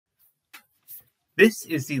This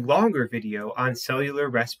is the longer video on cellular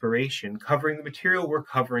respiration covering the material we're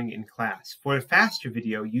covering in class. For a faster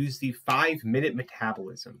video, use the 5-minute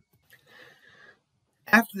metabolism.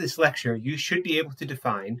 After this lecture, you should be able to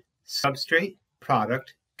define substrate,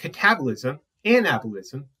 product, catabolism,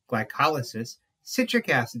 anabolism, glycolysis, citric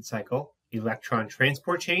acid cycle, electron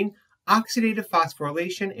transport chain, oxidative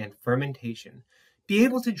phosphorylation, and fermentation. Be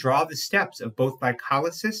able to draw the steps of both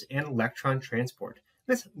glycolysis and electron transport.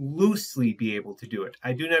 Let's loosely be able to do it.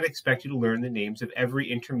 I do not expect you to learn the names of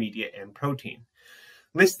every intermediate and protein.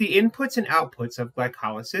 List the inputs and outputs of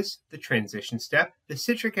glycolysis, the transition step, the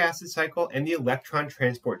citric acid cycle, and the electron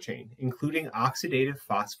transport chain, including oxidative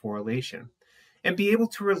phosphorylation. And be able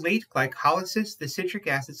to relate glycolysis, the citric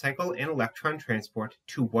acid cycle, and electron transport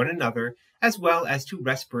to one another, as well as to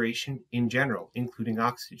respiration in general, including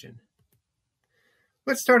oxygen.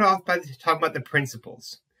 Let's start off by talking about the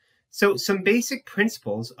principles. So some basic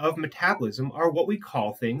principles of metabolism are what we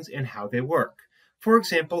call things and how they work. For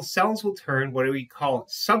example, cells will turn what we call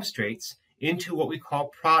substrates into what we call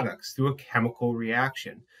products through a chemical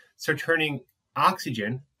reaction. So turning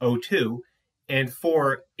oxygen, O2, and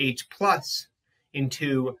 4H+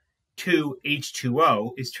 into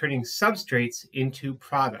 2H2O is turning substrates into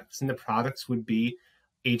products. And the products would be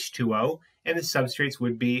H2O, and the substrates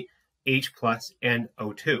would be H+ and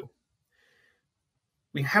O2.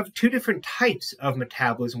 We have two different types of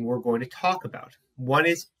metabolism we're going to talk about. One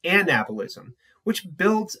is anabolism, which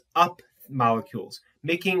builds up molecules.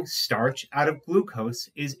 Making starch out of glucose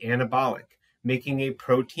is anabolic. Making a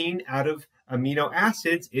protein out of amino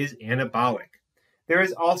acids is anabolic. There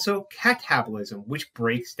is also catabolism, which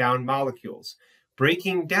breaks down molecules.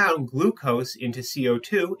 Breaking down glucose into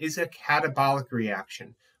CO2 is a catabolic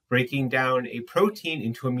reaction. Breaking down a protein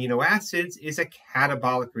into amino acids is a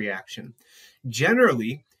catabolic reaction.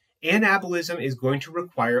 Generally, anabolism is going to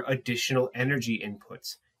require additional energy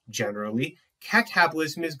inputs. Generally,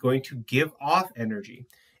 catabolism is going to give off energy,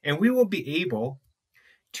 and we will be able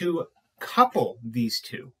to couple these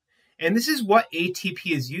two. And this is what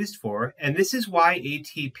ATP is used for, and this is why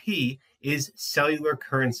ATP is cellular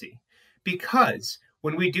currency. Because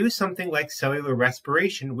when we do something like cellular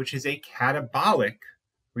respiration, which is a catabolic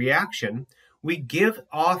reaction, we give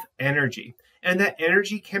off energy, and that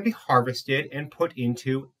energy can be harvested and put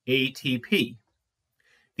into ATP.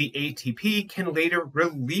 The ATP can later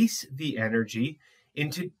release the energy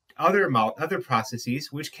into other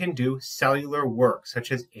processes which can do cellular work,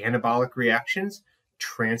 such as anabolic reactions,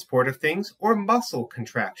 transport of things, or muscle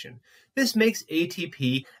contraction. This makes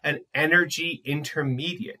ATP an energy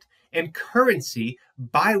intermediate and currency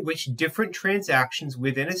by which different transactions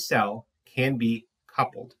within a cell can be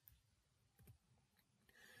coupled.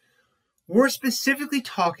 We're specifically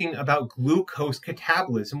talking about glucose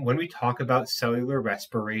catabolism when we talk about cellular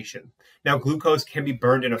respiration. Now, glucose can be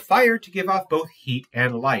burned in a fire to give off both heat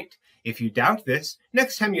and light. If you doubt this,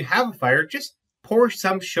 next time you have a fire, just pour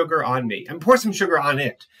some sugar on pour some sugar on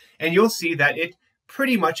it, and you'll see that it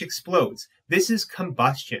pretty much explodes. This is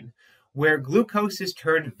combustion, where glucose is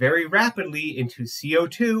turned very rapidly into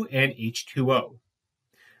CO2 and H2O.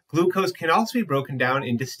 Glucose can also be broken down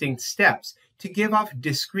in distinct steps to give off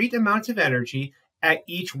discrete amounts of energy at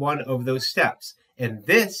each one of those steps. And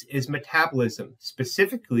this is metabolism,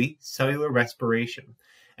 specifically cellular respiration.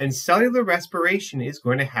 And cellular respiration is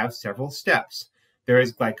going to have several steps. There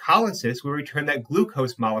is glycolysis, where we turn that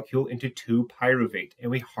glucose molecule into 2-pyruvate,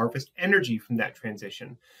 and we harvest energy from that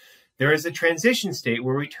transition. There is a transition state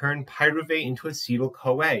where we turn pyruvate into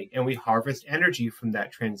acetyl-CoA, and we harvest energy from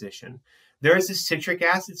that transition. There is a citric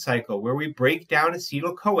acid cycle where we break down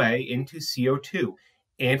acetyl-CoA into CO2,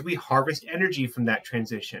 and we harvest energy from that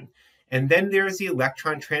transition. And then there is the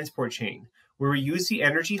electron transport chain, where we use the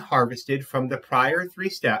energy harvested from the prior 3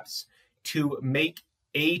 steps to make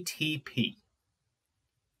ATP.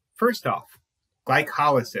 First off,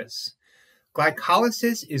 glycolysis.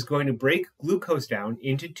 Glycolysis is going to break glucose down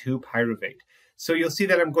into 2-pyruvate. So you'll see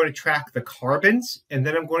that I'm going to track the carbons, and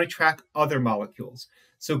then I'm going to track other molecules.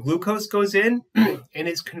 So glucose goes in and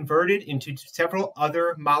is converted into several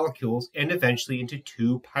other molecules and eventually into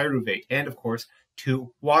 2-pyruvate and, of course,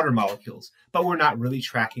 2 water molecules. But we're not really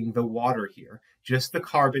tracking the water here, just the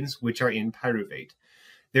carbons which are in pyruvate.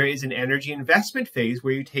 There is an energy investment phase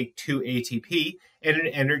where you take 2 ATP and an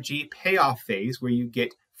energy payoff phase where you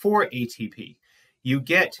get 4 ATP. You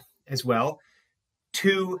get, as well,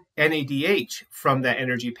 2 NADH from that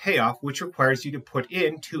energy payoff, which requires you to put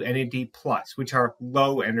in 2 NAD+, which are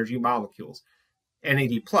low energy molecules.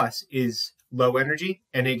 NAD+ is low energy,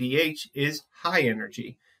 NADH is high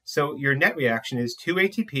energy. So your net reaction is 2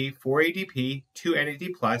 ATP, 4 ADP, 2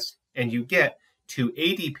 NAD+, and you get 2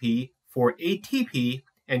 ADP, for ATP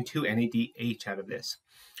and 2-NADH out of this.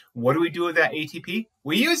 What do we do with that ATP?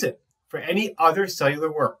 We use it for any other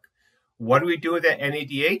cellular work. What do we do with that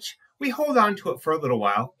NADH? We hold on to it for a little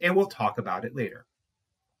while, and we'll talk about it later.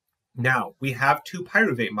 Now, we have two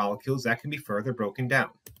pyruvate molecules that can be further broken down.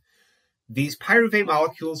 These pyruvate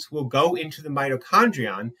molecules will go into the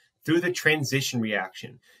mitochondrion through the transition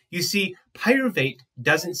reaction. You see, pyruvate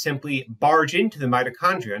doesn't simply barge into the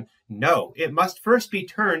mitochondrion. No, it must first be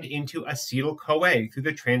turned into acetyl-CoA through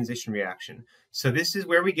the transition reaction. So this is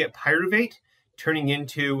where we get pyruvate turning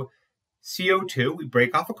into CO2, we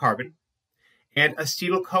break off a carbon, and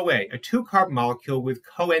acetyl-CoA, a 2-carbon molecule with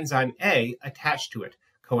coenzyme A attached to it.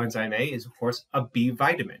 Coenzyme A is, of course, a B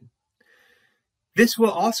vitamin. This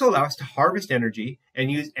will also allow us to harvest energy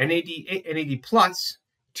and use NAD plus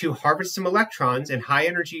to harvest some electrons, and high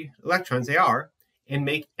energy electrons they are, and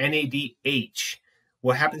make NADH.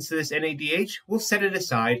 What happens to this NADH? We'll set it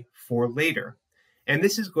aside for later. And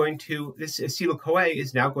this acetyl-CoA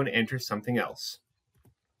is now going to enter something else.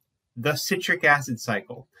 The citric acid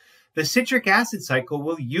cycle. The citric acid cycle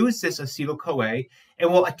will use this acetyl-CoA and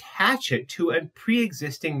will attach it to a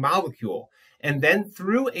pre-existing molecule. And then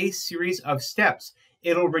through a series of steps,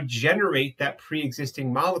 it'll regenerate that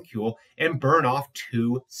pre-existing molecule and burn off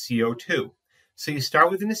 2CO2. So you start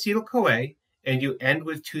with an acetyl-CoA and you end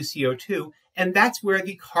with 2CO2, and that's where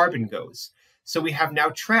the carbon goes. So we have now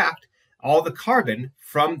tracked all the carbon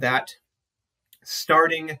from that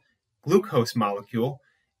starting glucose molecule,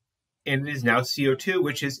 and it is now CO2,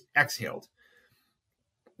 which is exhaled.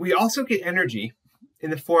 We also get energy in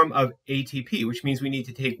the form of ATP, which means we need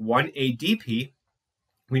to take 1 ADP,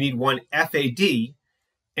 we need 1 FAD,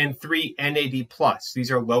 and 3 NAD+. These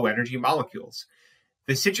are low energy molecules.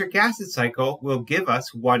 The citric acid cycle will give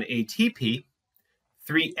us 1 ATP,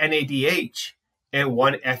 3 NADH, and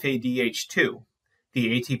 1 FADH2.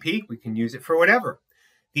 The ATP, we can use it for whatever.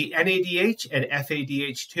 The NADH and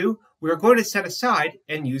FADH2, we're going to set aside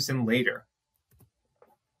and use them later.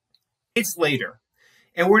 It's later,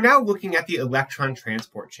 and we're now looking at the electron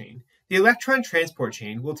transport chain. The electron transport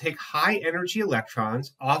chain will take high energy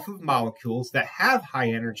electrons off of molecules that have high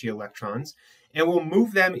energy electrons and will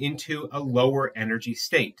move them into a lower energy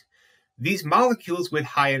state. These molecules with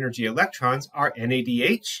high energy electrons are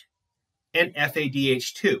NADH and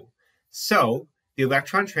FADH2. So the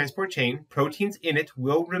electron transport chain, proteins in it,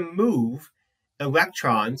 will remove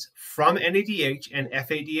electrons from NADH and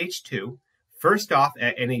FADH2, first off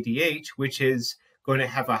at NADH, which is going to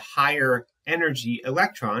have a higher energy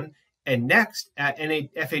electron, and next at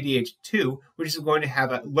FADH2, which is going to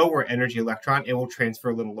have a lower energy electron and will transfer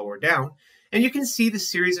a little lower down. And you can see the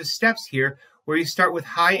series of steps here where you start with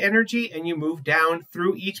high energy and you move down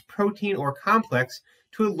through each protein or complex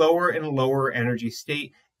to a lower and lower energy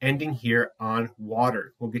state, ending here on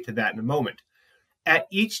water. We'll get to that in a moment. At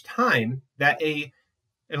each time that an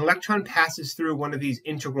electron passes through one of these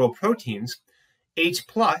integral proteins, H+,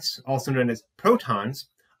 also known as protons,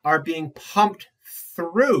 are being pumped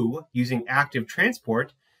through, using active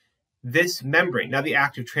transport, this membrane. Now, the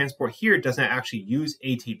active transport here doesn't actually use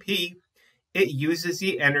ATP. It uses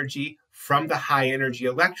the energy from the high energy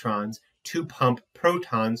electrons to pump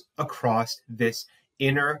protons across this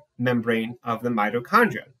inner membrane of the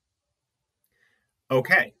mitochondria.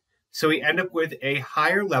 Okay, so we end up with a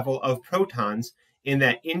higher level of protons in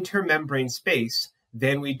that intermembrane space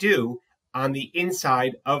than we do on the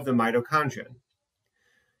inside of the mitochondria.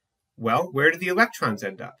 Well, where do the electrons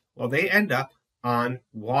end up? Well, they end up on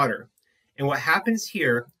water. And what happens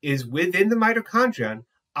here is within the mitochondrion,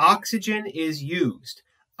 oxygen is used.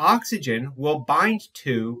 Oxygen will bond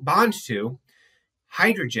to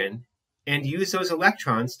hydrogen and use those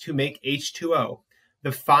electrons to make H2O.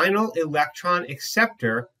 The final electron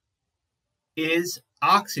acceptor is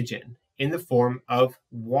oxygen in the form of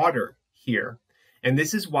water here. And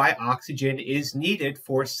this is why oxygen is needed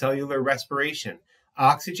for cellular respiration.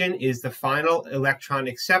 Oxygen is the final electron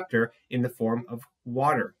acceptor in the form of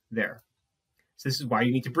water there. So this is why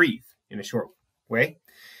you need to breathe in a short way.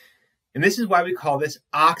 And this is why we call this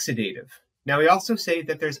oxidative. Now, we also say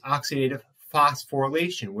that there's oxidative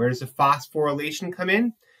phosphorylation. Where does the phosphorylation come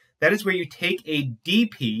in? That is where you take a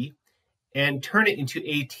DP and turn it into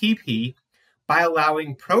ATP by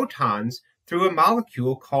allowing protons through a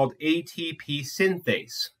molecule called ATP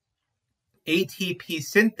synthase. ATP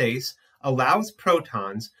synthase allows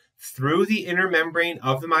protons through the inner membrane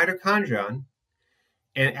of the mitochondrion,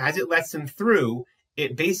 and as it lets them through,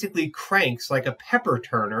 it basically cranks like a pepper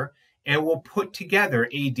turner and will put together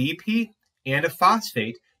ADP and a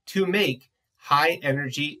phosphate to make high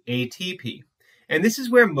energy ATP. And this is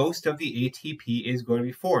where most of the ATP is going to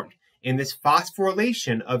be formed. in this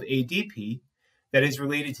phosphorylation of ADP that is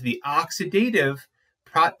related to the oxidative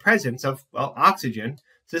presence of, well, oxygen.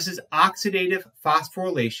 So this is oxidative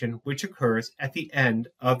phosphorylation, which occurs at the end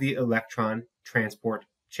of the electron transport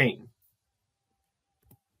chain.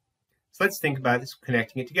 So let's think about this,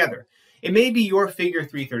 connecting it together. It may be your figure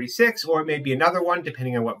 336, or it may be another one,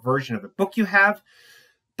 depending on what version of the book you have,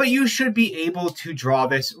 but you should be able to draw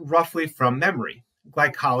this roughly from memory.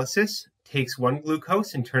 Glycolysis takes one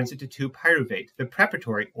glucose and turns it to 2-pyruvate. The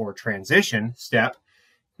preparatory, or transition, step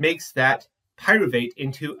makes that pyruvate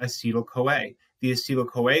into acetyl-CoA. The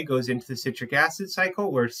acetyl-CoA goes into the citric acid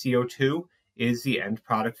cycle, where CO2 is the end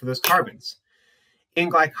product for those carbons. In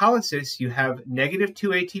glycolysis, you have negative 2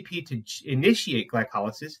 ATP to initiate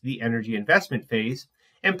glycolysis, the energy investment phase,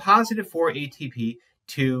 and positive 4 ATP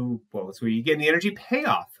to, well, that's where you get in the energy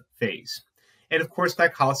payoff phase. And of course,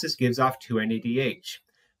 glycolysis gives off 2 NADH.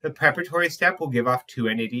 The preparatory step will give off 2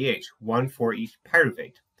 NADH, 1 for each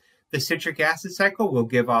pyruvate. The citric acid cycle will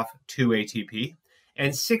give off 2 ATP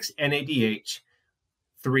and 6 NADH,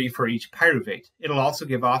 3 for each pyruvate. It'll also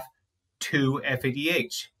give off 2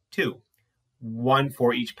 FADH, 2, 1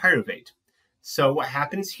 for each pyruvate. So what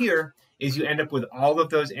happens here is you end up with all of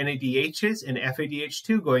those NADHs and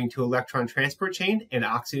FADH2 going to electron transport chain and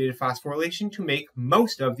oxidative phosphorylation to make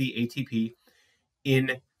most of the ATP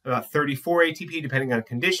in about 34 ATP, depending on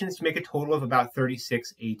conditions, to make a total of about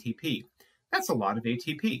 36 ATP. That's a lot of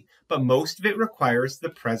ATP, but most of it requires the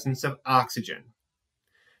presence of oxygen.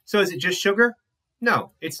 So is it just sugar?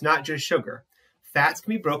 No, it's not just sugar. Fats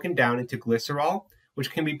can be broken down into glycerol,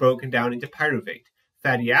 which can be broken down into pyruvate.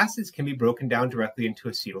 Fatty acids can be broken down directly into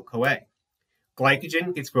acetyl-CoA.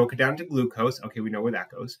 Glycogen gets broken down to glucose. Okay, we know where that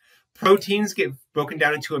goes. Proteins get broken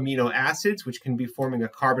down into amino acids, which can be forming a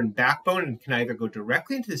carbon backbone and can either go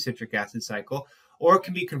directly into the citric acid cycle, or it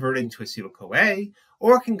can be converted into acetyl-CoA,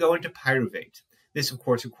 or it can go into pyruvate. This, of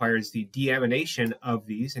course, requires the deamination of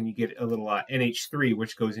these, and you get a little NH3,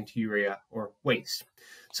 which goes into urea or waste.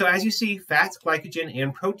 So as you see, fats, glycogen,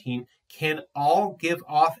 and protein can all give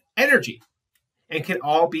off energy and can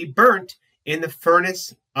all be burnt in the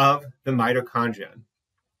furnace of the mitochondrion.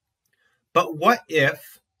 But what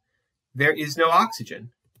if there is no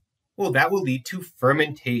oxygen? Well, that will lead to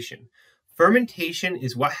fermentation. Fermentation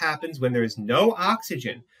is what happens when there is no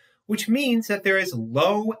oxygen, which means that there is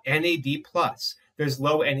low NAD+. There's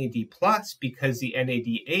low NAD+ because the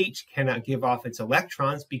NADH cannot give off its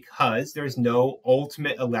electrons because there's no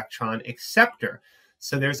ultimate electron acceptor.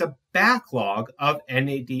 So there's a backlog of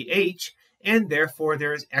NADH, and therefore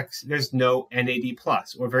there's no NAD+,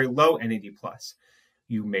 or very low NAD+.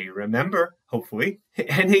 You may remember, hopefully,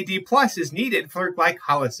 NAD+ is needed for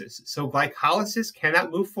glycolysis. So glycolysis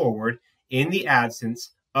cannot move forward in the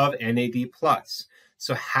absence of NAD+.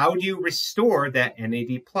 So how do you restore that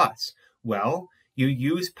NAD+? Well, you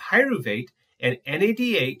use pyruvate, and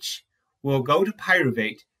NADH will go to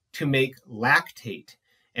pyruvate to make lactate.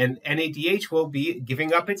 And NADH will be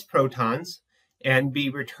giving up its protons and be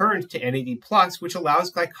returned to NAD+, which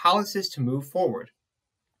allows glycolysis to move forward.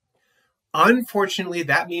 Unfortunately,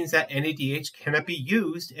 that means that NADH cannot be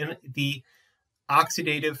used in the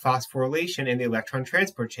oxidative phosphorylation and the electron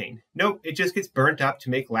transport chain. Nope, it just gets burnt up to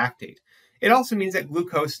make lactate. It also means that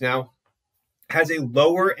glucose now has a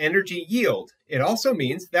lower energy yield. It also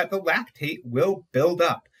means that the lactate will build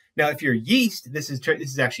up. Now, if you're yeast, this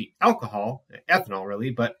is actually alcohol, ethanol really,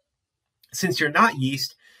 but since you're not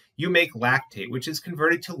yeast, you make lactate, which is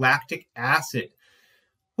converted to lactic acid,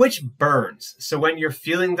 which burns. So when you're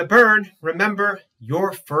feeling the burn, remember,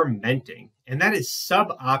 you're fermenting, and that is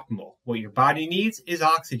suboptimal. What your body needs is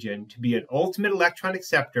oxygen to be an ultimate electron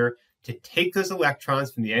acceptor, to take those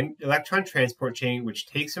electrons from the electron transport chain, which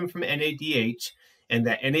takes them from NADH, and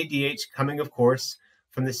that NADH coming, of course,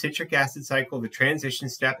 from the citric acid cycle, the transition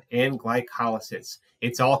step, and glycolysis.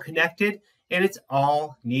 It's all connected, and it's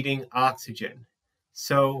all needing oxygen.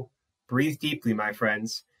 So breathe deeply, my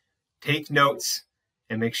friends. Take notes,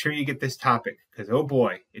 and make sure you get this topic, because oh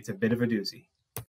boy, it's a bit of a doozy.